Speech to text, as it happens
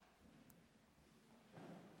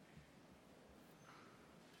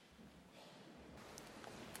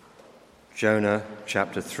Jonah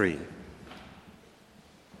chapter 3.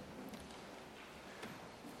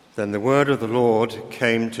 Then the word of the Lord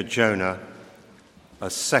came to Jonah a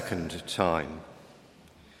second time.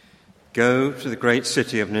 Go to the great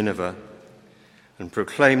city of Nineveh and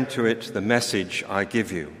proclaim to it the message I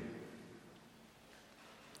give you.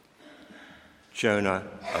 Jonah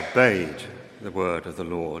obeyed the word of the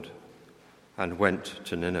Lord and went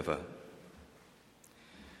to Nineveh.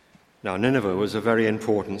 Now Nineveh was a very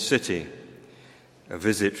important city. A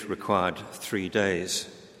visit required 3 days.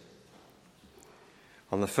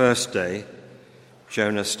 On the first day,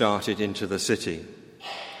 Jonah started into the city.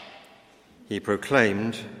 He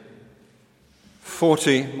proclaimed,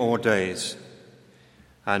 40 more days,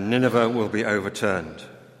 and Nineveh will be overturned.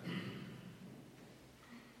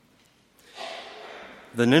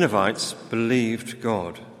 The Ninevites believed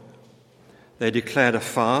God. They declared a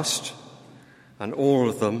fast, and all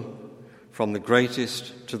of them, from the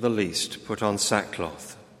greatest to the least, put on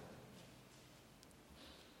sackcloth.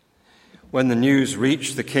 When the news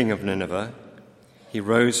reached the king of Nineveh, he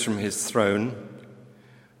rose from his throne,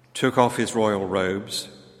 took off his royal robes,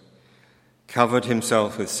 covered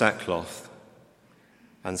himself with sackcloth,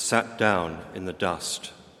 and sat down in the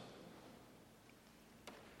dust.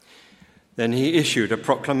 Then he issued a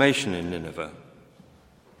proclamation in Nineveh.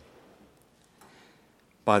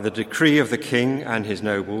 By the decree of the king and his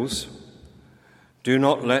nobles, do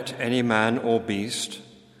not let any man or beast,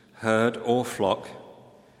 herd or flock,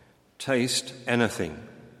 taste anything.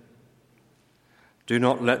 Do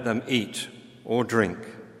not let them eat or drink.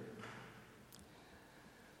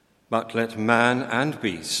 But let man and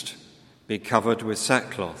beast be covered with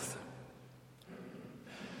sackcloth.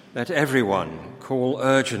 Let everyone call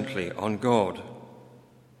urgently on God.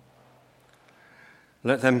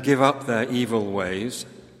 Let them give up their evil ways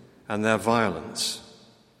and their violence.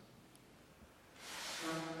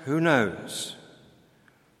 Who knows?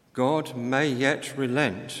 God may yet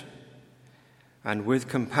relent and with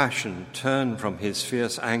compassion turn from his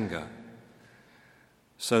fierce anger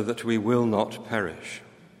so that we will not perish.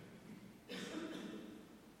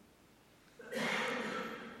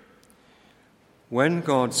 When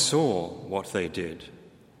God saw what they did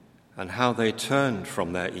and how they turned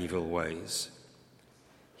from their evil ways,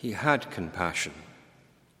 he had compassion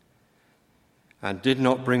and did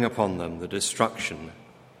not bring upon them the destruction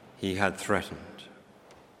he had threatened.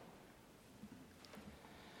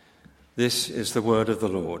 This is the word of the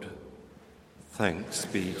Lord. Thanks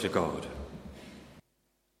be to God.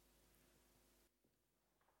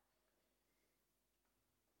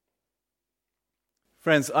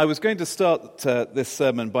 Friends, I was going to start this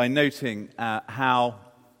sermon by noting how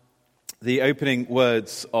the opening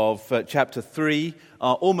words of chapter 3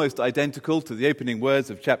 are almost identical to the opening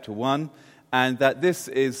words of chapter 1, and that this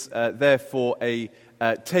is therefore a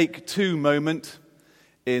take-two moment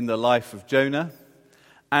in the life of Jonah,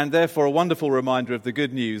 and therefore a wonderful reminder of the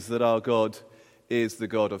good news that our God is the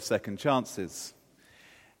God of second chances.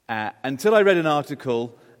 Until I read an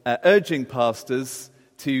article urging pastors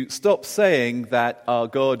to stop saying that our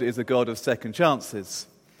God is a God of second chances.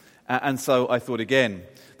 And so I thought again.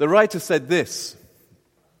 The writer said this: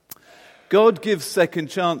 God gives second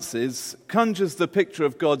chances conjures the picture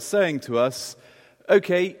of God saying to us,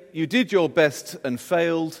 okay, you did your best and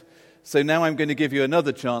failed, so now I'm going to give you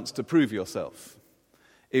another chance to prove yourself.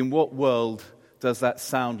 In what world does that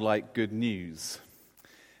sound like good news?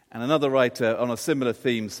 And another writer on a similar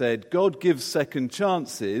theme said, God gives second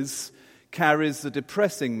chances carries the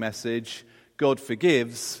depressing message, God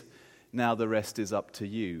forgives, now the rest is up to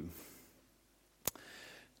you.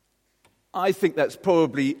 I think that's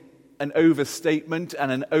probably an overstatement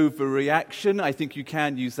and an overreaction. I think you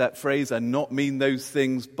can use that phrase and not mean those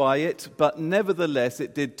things by it, but nevertheless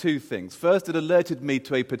it did two things. First, it alerted me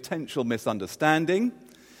to a potential misunderstanding,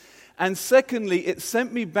 and secondly, it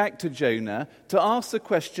sent me back to Jonah to ask the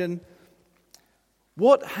question,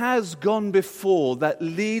 what has gone before that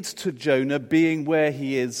leads to Jonah being where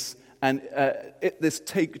he is and at this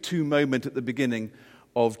take-two moment at the beginning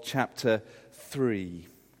of chapter 3?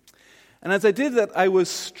 And as I did that, I was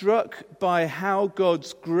struck by how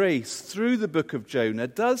God's grace through the book of Jonah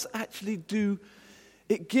does actually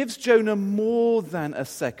it gives Jonah more than a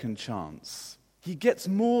second chance. He gets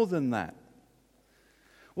more than that.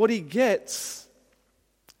 What he gets,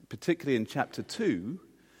 particularly in chapter 2,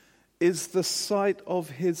 is the sight of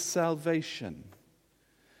his salvation.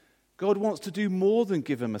 God wants to do more than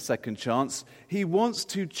give him a second chance. He wants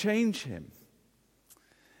to change him.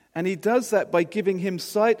 And he does that by giving him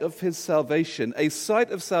sight of his salvation, a sight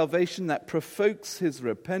of salvation that provokes his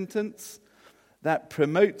repentance, that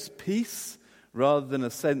promotes peace rather than a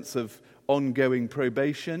sense of ongoing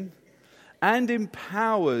probation, and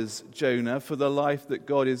empowers Jonah for the life that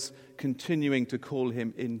God is continuing to call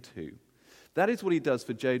him into. That is what he does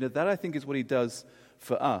for Jonah. That, I think, is what he does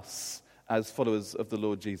for us as followers of the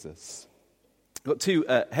Lord Jesus. We've got two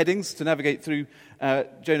headings to navigate through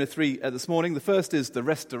Jonah 3 this morning. The first is the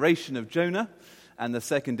restoration of Jonah, and the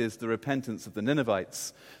second is the repentance of the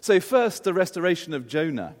Ninevites. So first, the restoration of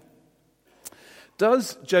Jonah.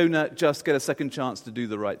 Does Jonah just get a second chance to do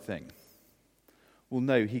the right thing? Well,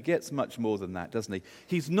 no, he gets much more than that, doesn't he?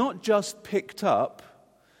 He's not just picked up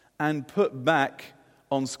and put back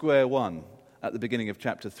on square one at the beginning of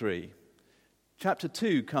chapter 3. Chapter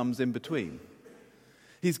 2 comes in between.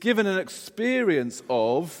 He's given an experience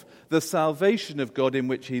of the salvation of God in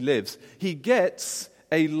which he lives. He gets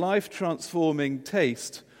a life-transforming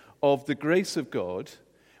taste of the grace of God,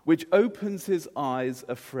 which opens his eyes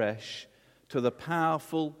afresh to the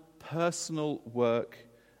powerful personal work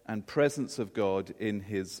and presence of God in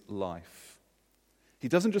his life. He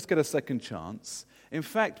doesn't just get a second chance. In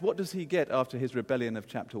fact, what does he get after his rebellion of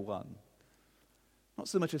chapter 1? Not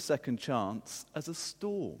so much a second chance as a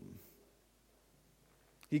storm.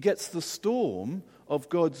 He gets the storm of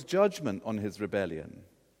God's judgment on his rebellion.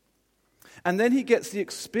 And then he gets the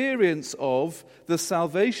experience of the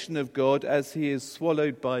salvation of God as he is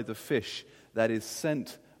swallowed by the fish that is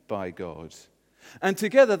sent by God. And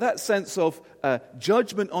together, that sense of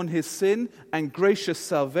judgment on his sin and gracious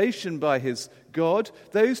salvation by his God,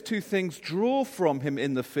 those two things draw from him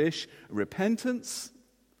in the fish repentance,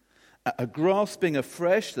 a grasping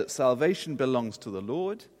afresh that salvation belongs to the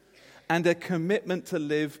Lord, and a commitment to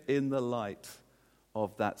live in the light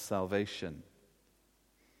of that salvation.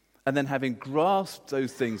 And then, having grasped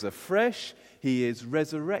those things afresh, he is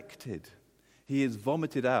resurrected. He is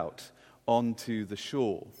vomited out onto the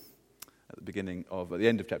shore at the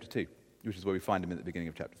end of chapter 2, which is where we find him at the beginning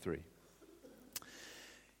of chapter 3.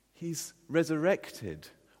 He's resurrected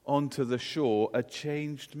onto the shore a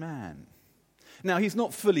changed man. Now, he's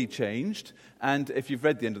not fully changed, and if you've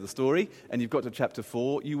read the end of the story and you've got to chapter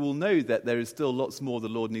 4, you will know that there is still lots more the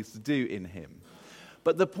Lord needs to do in him.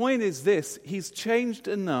 But the point is this: he's changed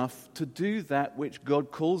enough to do that which God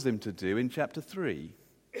calls him to do in chapter 3.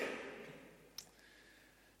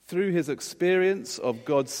 Through his experience of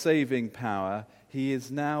God's saving power, he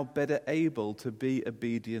is now better able to be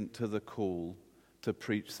obedient to the call to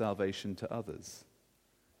preach salvation to others,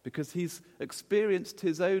 because he's experienced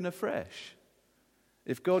his own afresh.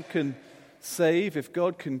 If God can save, if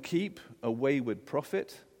God can keep a wayward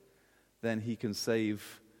prophet, then he can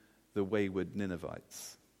save the wayward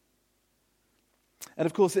Ninevites. And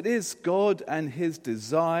of course, it is God and his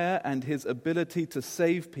desire and his ability to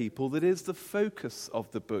save people that is the focus of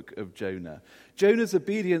the book of Jonah. Jonah's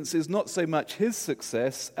obedience is not so much his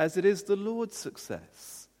success as it is the Lord's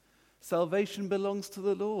success. Salvation belongs to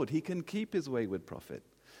the Lord. He can keep his wayward prophet,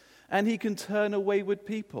 and he can turn a wayward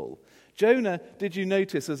people. Jonah, did you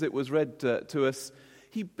notice as it was read to us,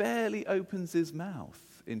 he barely opens his mouth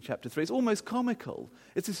in chapter 3. It's almost comical.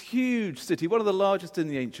 It's this huge city, one of the largest in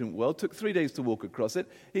the ancient world. Took 3 days to walk across it.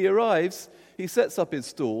 He arrives, he sets up his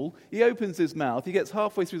stall, he opens his mouth, he gets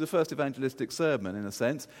halfway through the first evangelistic sermon, in a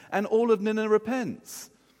sense, and all of Nineveh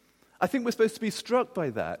repents. I think we're supposed to be struck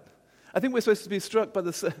by that. I think we're supposed to be struck by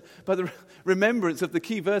the remembrance of the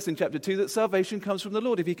key verse in chapter 2 that salvation comes from the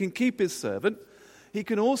Lord. If he can keep his servant, he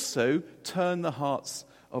can also turn the hearts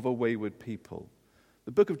of a wayward people.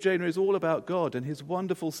 The book of Jonah is all about God and his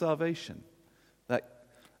wonderful salvation that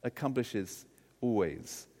accomplishes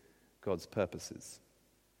always God's purposes.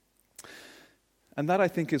 And that, I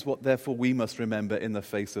think, is what, therefore, we must remember in the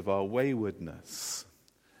face of our waywardness.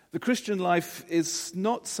 The Christian life is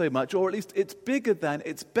not so much, or at least it's bigger than,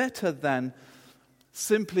 it's better than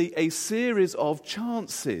simply a series of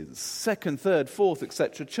chances, second, third, fourth,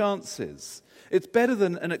 etc. chances. It's better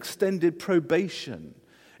than an extended probation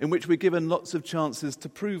in which we're given lots of chances to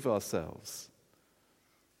prove ourselves.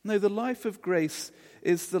 No, the life of grace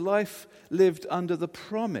is the life lived under the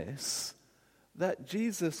promise that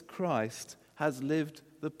Jesus Christ has lived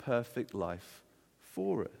the perfect life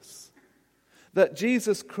for us. That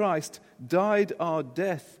Jesus Christ died our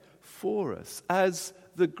death for us as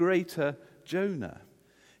the greater Jonah.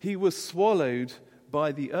 He was swallowed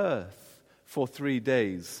by the earth for 3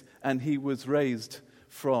 days, and he was raised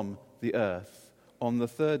from the earth on the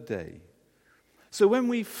third day. So when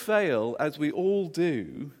we fail, as we all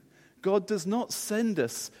do, God does not send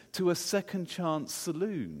us to a second chance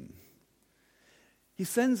saloon. He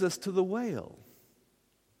sends us to the whale,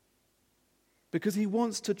 because he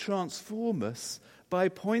wants to transform us by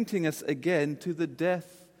pointing us again to the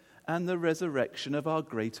death and the resurrection of our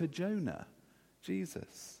greater Jonah,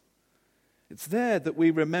 Jesus. It's there that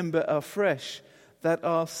we remember afresh that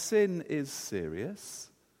our sin is serious,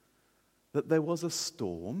 that there was a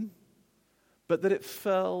storm, but that it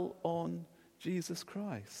fell on Jesus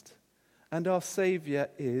Christ. And our Saviour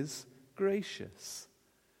is gracious.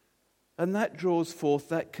 And that draws forth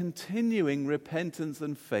that continuing repentance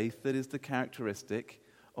and faith that is the characteristic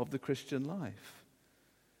of the Christian life.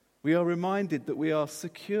 We are reminded that we are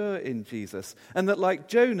secure in Jesus, and that like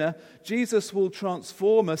Jonah, Jesus will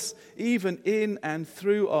transform us even in and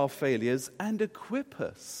through our failures and equip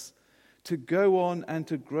us to go on and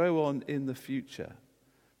to grow on in the future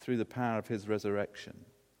through the power of his resurrection.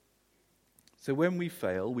 So when we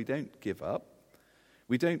fail, we don't give up.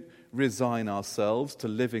 We don't resign ourselves to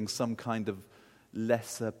living some kind of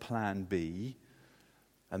lesser plan B,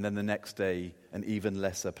 and then the next day an even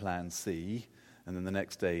lesser plan C, and then the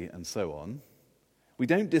next day, and so on. We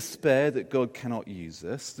don't despair that God cannot use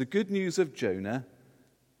us. The good news of Jonah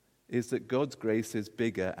is that God's grace is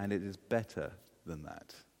bigger and it is better than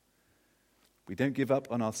that. We don't give up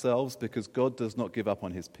on ourselves because God does not give up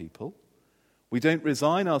on his people. We don't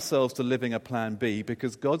resign ourselves to living a plan B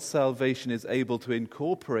because God's salvation is able to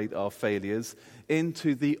incorporate our failures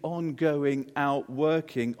into the ongoing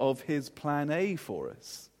outworking of his plan A for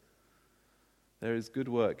us. There is good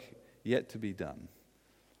work yet to be done.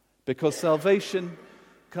 Because salvation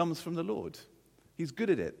comes from the Lord. He's good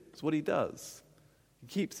at it. It's what he does. He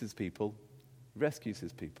keeps his people, rescues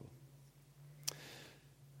his people.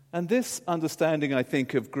 And this understanding, I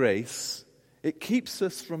think, of grace, it keeps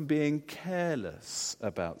us from being careless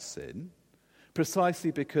about sin, precisely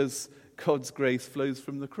because God's grace flows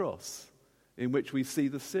from the cross, in which we see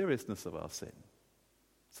the seriousness of our sin.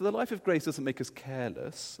 So the life of grace doesn't make us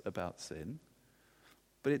careless about sin,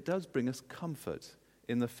 but it does bring us comfort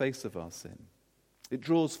in the face of our sin. It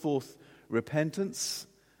draws forth repentance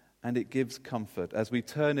and it gives comfort. As we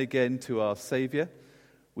turn again to our Saviour,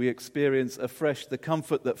 we experience afresh the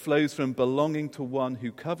comfort that flows from belonging to one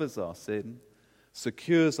who covers our sin,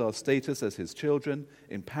 secures our status as his children,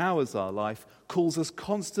 empowers our life, calls us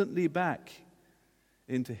constantly back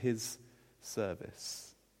into his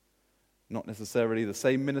service. Not necessarily the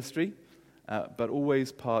same ministry, but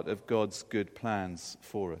always part of God's good plans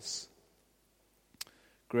for us.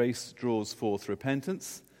 Grace draws forth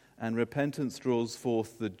repentance, and repentance draws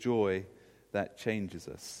forth the joy that changes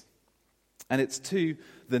us. And it's to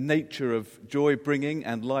the nature of joy-bringing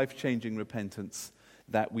and life-changing repentance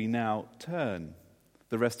that we now turn.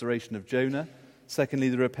 The restoration of Jonah, secondly,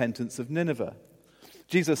 the repentance of Nineveh.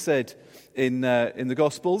 Jesus said in the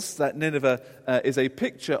Gospels that Nineveh is a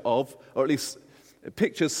picture of, or at least it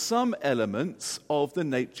pictures some elements of the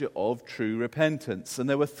nature of true repentance. And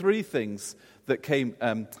there were three things that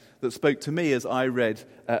that spoke to me as I read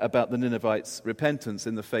about the Ninevites' repentance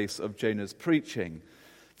in the face of Jonah's preaching.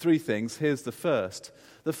 Three things. Here's the first.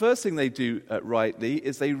 The first thing they do rightly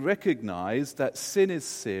is they recognize that sin is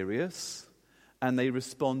serious and they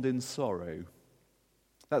respond in sorrow.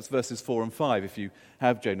 That's verses 4 and 5. If you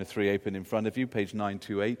have Jonah 3 open in front of you, page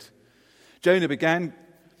 928. Jonah began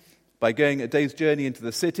by going a day's journey into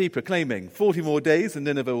the city, proclaiming, 40 more days and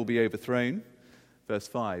Nineveh will be overthrown. Verse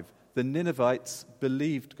 5, the Ninevites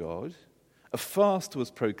believed God. A fast was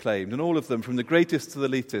proclaimed, and all of them, from the greatest to the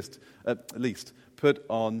least, put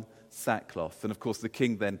on sackcloth. And of course, the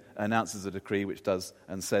king then announces a decree which does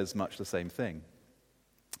and says much the same thing.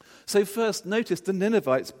 So first, notice the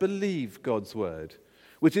Ninevites believe God's word,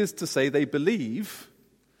 which is to say they believe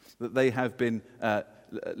that they have been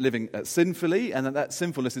living sinfully, and that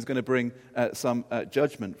sinfulness is going to bring some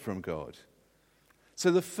judgment from God.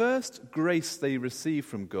 So the first grace they receive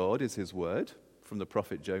from God is his word, from the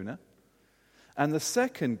prophet Jonah. And the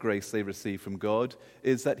second grace they receive from God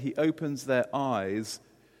is that he opens their eyes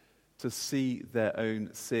to see their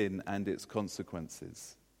own sin and its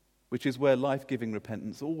consequences, which is where life-giving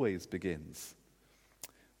repentance always begins.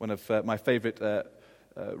 One of my favorite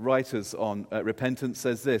writers on repentance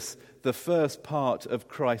says this: the first part of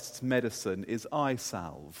Christ's medicine is eye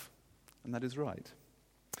salve. And that is right.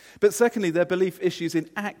 But secondly, their belief issues in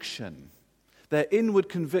action. Their inward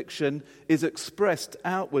conviction is expressed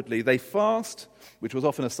outwardly. They fast, which was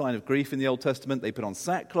often a sign of grief in the Old Testament. They put on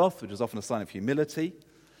sackcloth, which was often a sign of humility.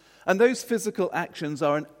 And those physical actions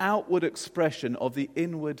are an outward expression of the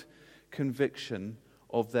inward conviction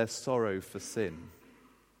of their sorrow for sin.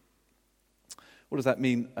 What does that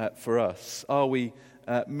mean for us? Are we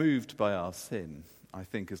moved by our sin? I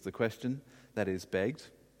think is the question that is begged.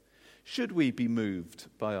 Should we be moved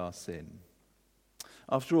by our sin?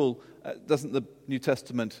 After all, doesn't the New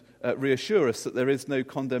Testament reassure us that there is no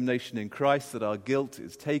condemnation in Christ, that our guilt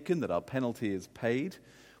is taken, that our penalty is paid?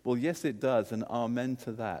 Well, yes, it does, and amen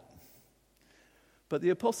to that. But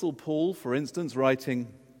the Apostle Paul, for instance,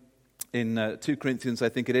 writing in 2 Corinthians, I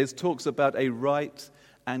think it is, talks about a right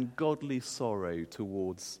and godly sorrow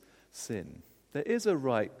towards sin. There is a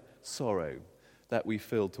right sorrow that we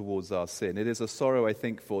feel towards our sin. It is a sorrow, I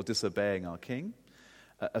think, for disobeying our King,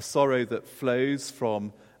 a sorrow that flows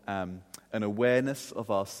from an awareness of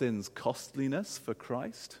our sin's costliness for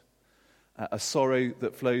Christ, a sorrow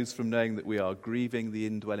that flows from knowing that we are grieving the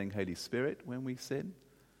indwelling Holy Spirit when we sin,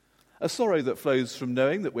 a sorrow that flows from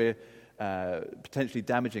knowing that we're potentially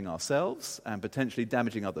damaging ourselves and potentially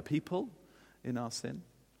damaging other people in our sin.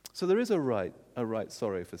 So there is a right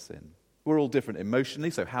sorrow for sin. We're all different emotionally,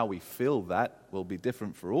 so how we feel that will be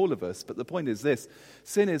different for all of us. But the point is this: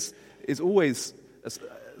 sin is always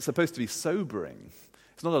supposed to be sobering.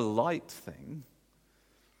 It's not a light thing,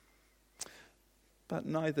 but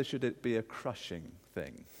neither should it be a crushing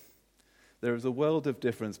thing. There is a world of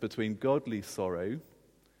difference between godly sorrow,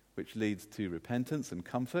 which leads to repentance and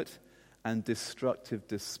comfort, and destructive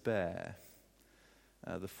despair.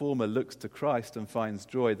 The former looks to Christ and finds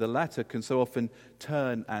joy. The latter can so often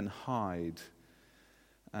turn and hide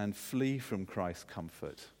and flee from Christ's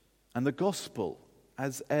comfort. And the gospel,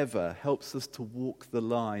 as ever, helps us to walk the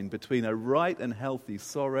line between a right and healthy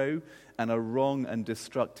sorrow and a wrong and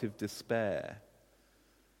destructive despair.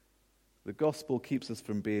 The gospel keeps us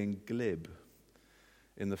from being glib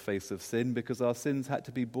in the face of sin because our sins had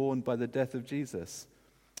to be borne by the death of Jesus.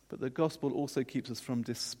 But the gospel also keeps us from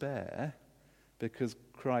despair because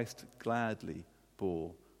Christ gladly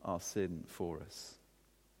bore our sin for us.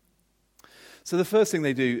 So the first thing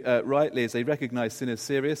they do rightly is they recognize sin as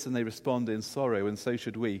serious and they respond in sorrow, and so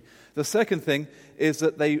should we. The second thing is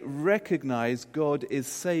that they recognize God is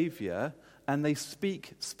Savior and they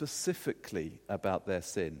speak specifically about their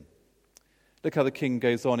sin. Look how the king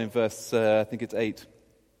goes on in verse, I think it's 8.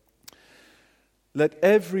 Let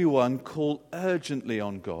everyone call urgently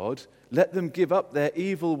on God. Let them give up their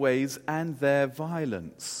evil ways and their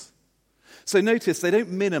violence. So notice they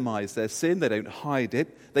don't minimize their sin. They don't hide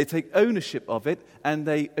it. They take ownership of it and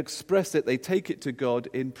they express it. They take it to God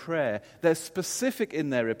in prayer. They're specific in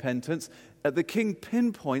their repentance. The king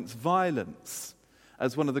pinpoints violence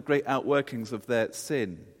as one of the great outworkings of their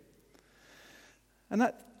sin. And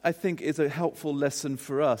that, I think, is a helpful lesson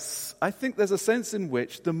for us. I think there's a sense in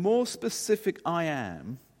which the more specific I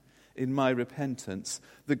am in my repentance,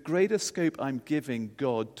 the greater scope I'm giving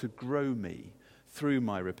God to grow me through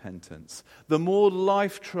my repentance. The more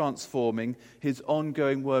life-transforming his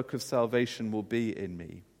ongoing work of salvation will be in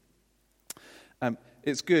me.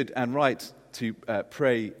 It's good and right to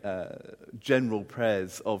pray general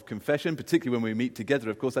prayers of confession, particularly when we meet together.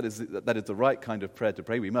 Of course, that is the right kind of prayer to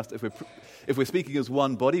pray. We must, if we're speaking as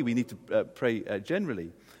one body, we need to pray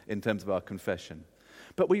generally in terms of our confession.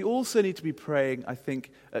 But we also need to be praying, I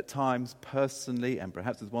think, at times personally, and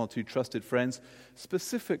perhaps with one or two trusted friends,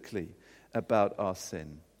 specifically about our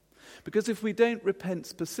sin. Because if we don't repent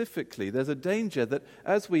specifically, there's a danger that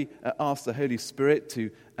as we ask the Holy Spirit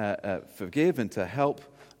to forgive and to help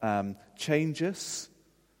change us,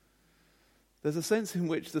 there's a sense in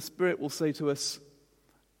which the Spirit will say to us,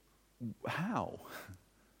 how?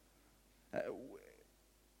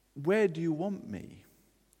 Where do you want me?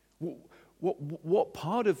 What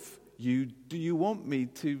part of you do you want me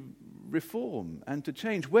to reform and to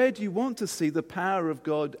change? Where do you want to see the power of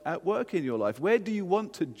God at work in your life? Where do you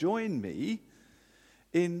want to join me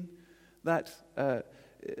in that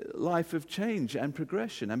life of change and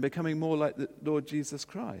progression and becoming more like the Lord Jesus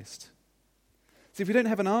Christ? See, if we don't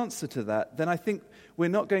have an answer to that, then I think we're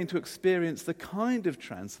not going to experience the kind of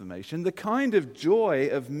transformation, the kind of joy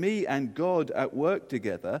of me and God at work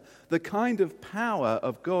together, the kind of power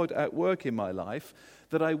of God at work in my life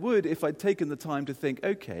that I would if I'd taken the time to think,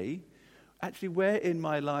 okay, actually, where in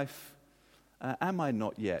my life am I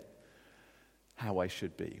not yet how I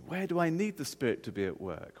should be? Where do I need the Spirit to be at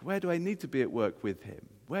work? Where do I need to be at work with Him?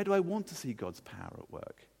 Where do I want to see God's power at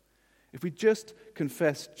work? If we just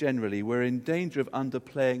confess generally, we're in danger of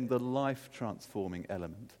underplaying the life-transforming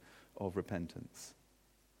element of repentance.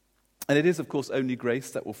 And it is, of course, only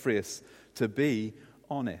grace that will free us to be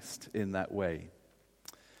honest in that way.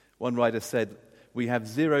 One writer said, we have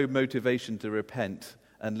zero motivation to repent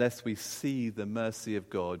unless we see the mercy of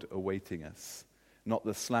God awaiting us. Not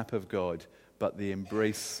the slap of God, but the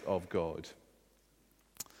embrace of God.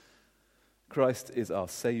 Christ is our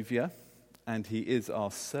Savior, and He is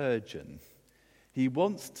our surgeon. He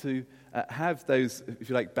wants to have those, if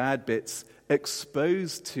you like, bad bits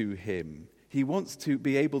exposed to Him. He wants to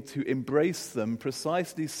be able to embrace them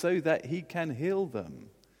precisely so that He can heal them.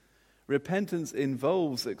 Repentance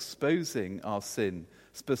involves exposing our sin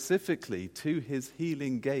specifically to his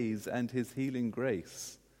healing gaze and his healing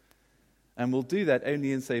grace. And we'll do that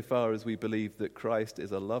only insofar as we believe that Christ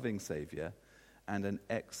is a loving Savior and an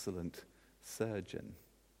excellent surgeon.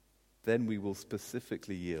 Then we will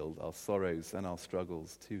specifically yield our sorrows and our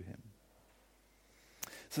struggles to him.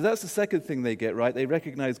 So that's the second thing they get right. They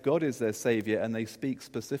recognize God is their Savior and they speak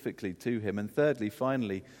specifically to him. And thirdly,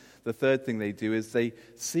 finally, the third thing they do is they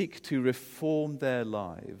seek to reform their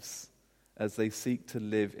lives as they seek to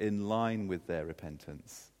live in line with their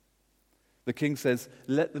repentance. The king says,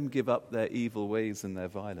 let them give up their evil ways and their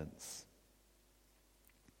violence.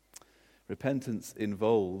 Repentance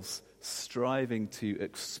involves striving to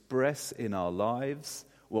express in our lives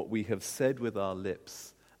what we have said with our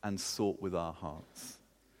lips and sought with our hearts.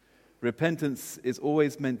 Repentance is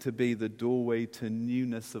always meant to be the doorway to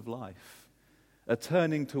newness of life. A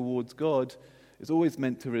turning towards God is always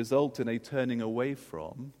meant to result in a turning away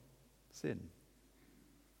from sin.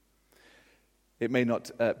 It may not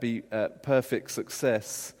be perfect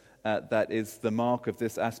success. That is the mark of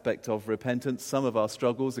this aspect of repentance. Some of our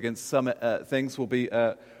struggles against some things will be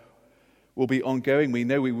ongoing. We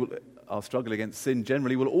know our struggle against sin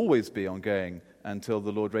generally will always be ongoing until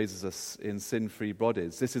the Lord raises us in sin-free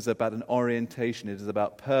bodies. This is about an orientation. It is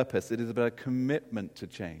about purpose. It is about a commitment to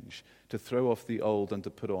change, to throw off the old and to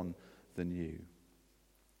put on the new.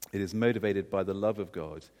 It is motivated by the love of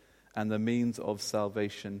God and the means of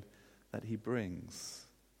salvation that he brings.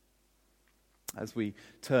 As we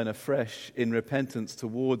turn afresh in repentance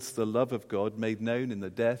towards the love of God made known in the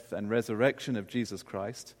death and resurrection of Jesus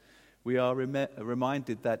Christ, we are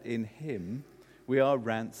reminded that in him we are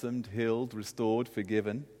ransomed, healed, restored,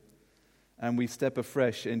 forgiven, and we step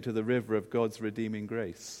afresh into the river of God's redeeming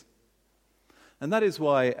grace. And that is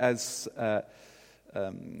why, as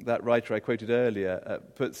that writer I quoted earlier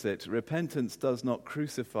puts it, repentance does not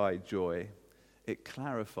crucify joy, it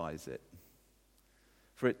clarifies it.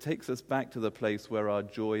 For it takes us back to the place where our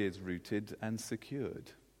joy is rooted and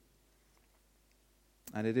secured.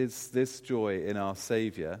 And it is this joy in our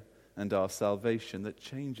Savior and our salvation that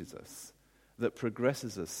changes us, that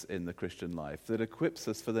progresses us in the Christian life, that equips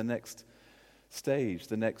us for the next stage,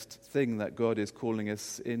 the next thing that God is calling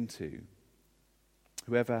us into.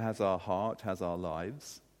 Whoever has our heart has our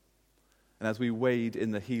lives. And as we wade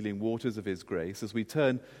in the healing waters of his grace, as we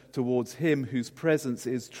turn towards him whose presence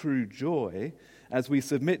is true joy, as we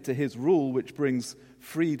submit to his rule which brings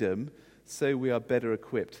freedom, so we are better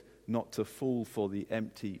equipped not to fall for the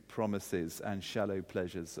empty promises and shallow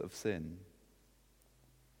pleasures of sin.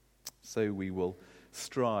 So we will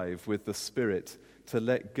strive with the Spirit to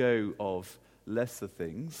let go of lesser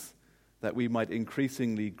things that we might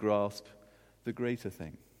increasingly grasp the greater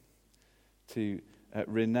thing, to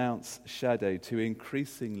renounce shadow, to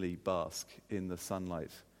increasingly bask in the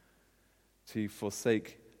sunlight, to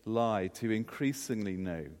forsake lie, to increasingly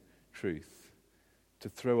know truth, to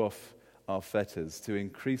throw off our fetters, to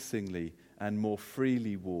increasingly and more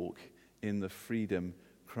freely walk in the freedom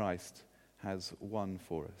Christ has won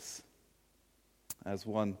for us. As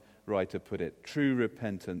one writer put it, true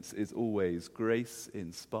repentance is always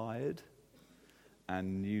grace-inspired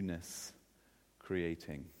and newness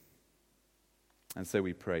creating. And so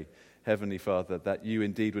we pray, Heavenly Father, that you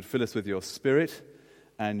indeed would fill us with your Spirit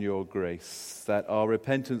and your grace, that our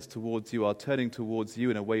repentance towards you, our turning towards you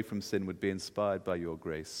and away from sin would be inspired by your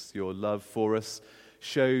grace, your love for us,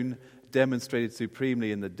 shown, demonstrated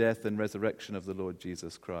supremely in the death and resurrection of the Lord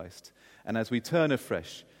Jesus Christ. And as we turn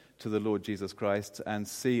afresh to the Lord Jesus Christ and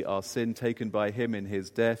see our sin taken by him in his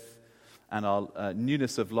death and our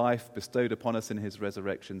newness of life bestowed upon us in his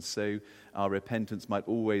resurrection, so our repentance might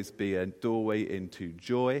always be a doorway into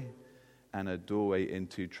joy and a doorway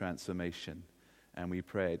into transformation. And we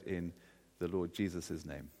pray it in the Lord Jesus'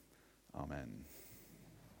 name. Amen.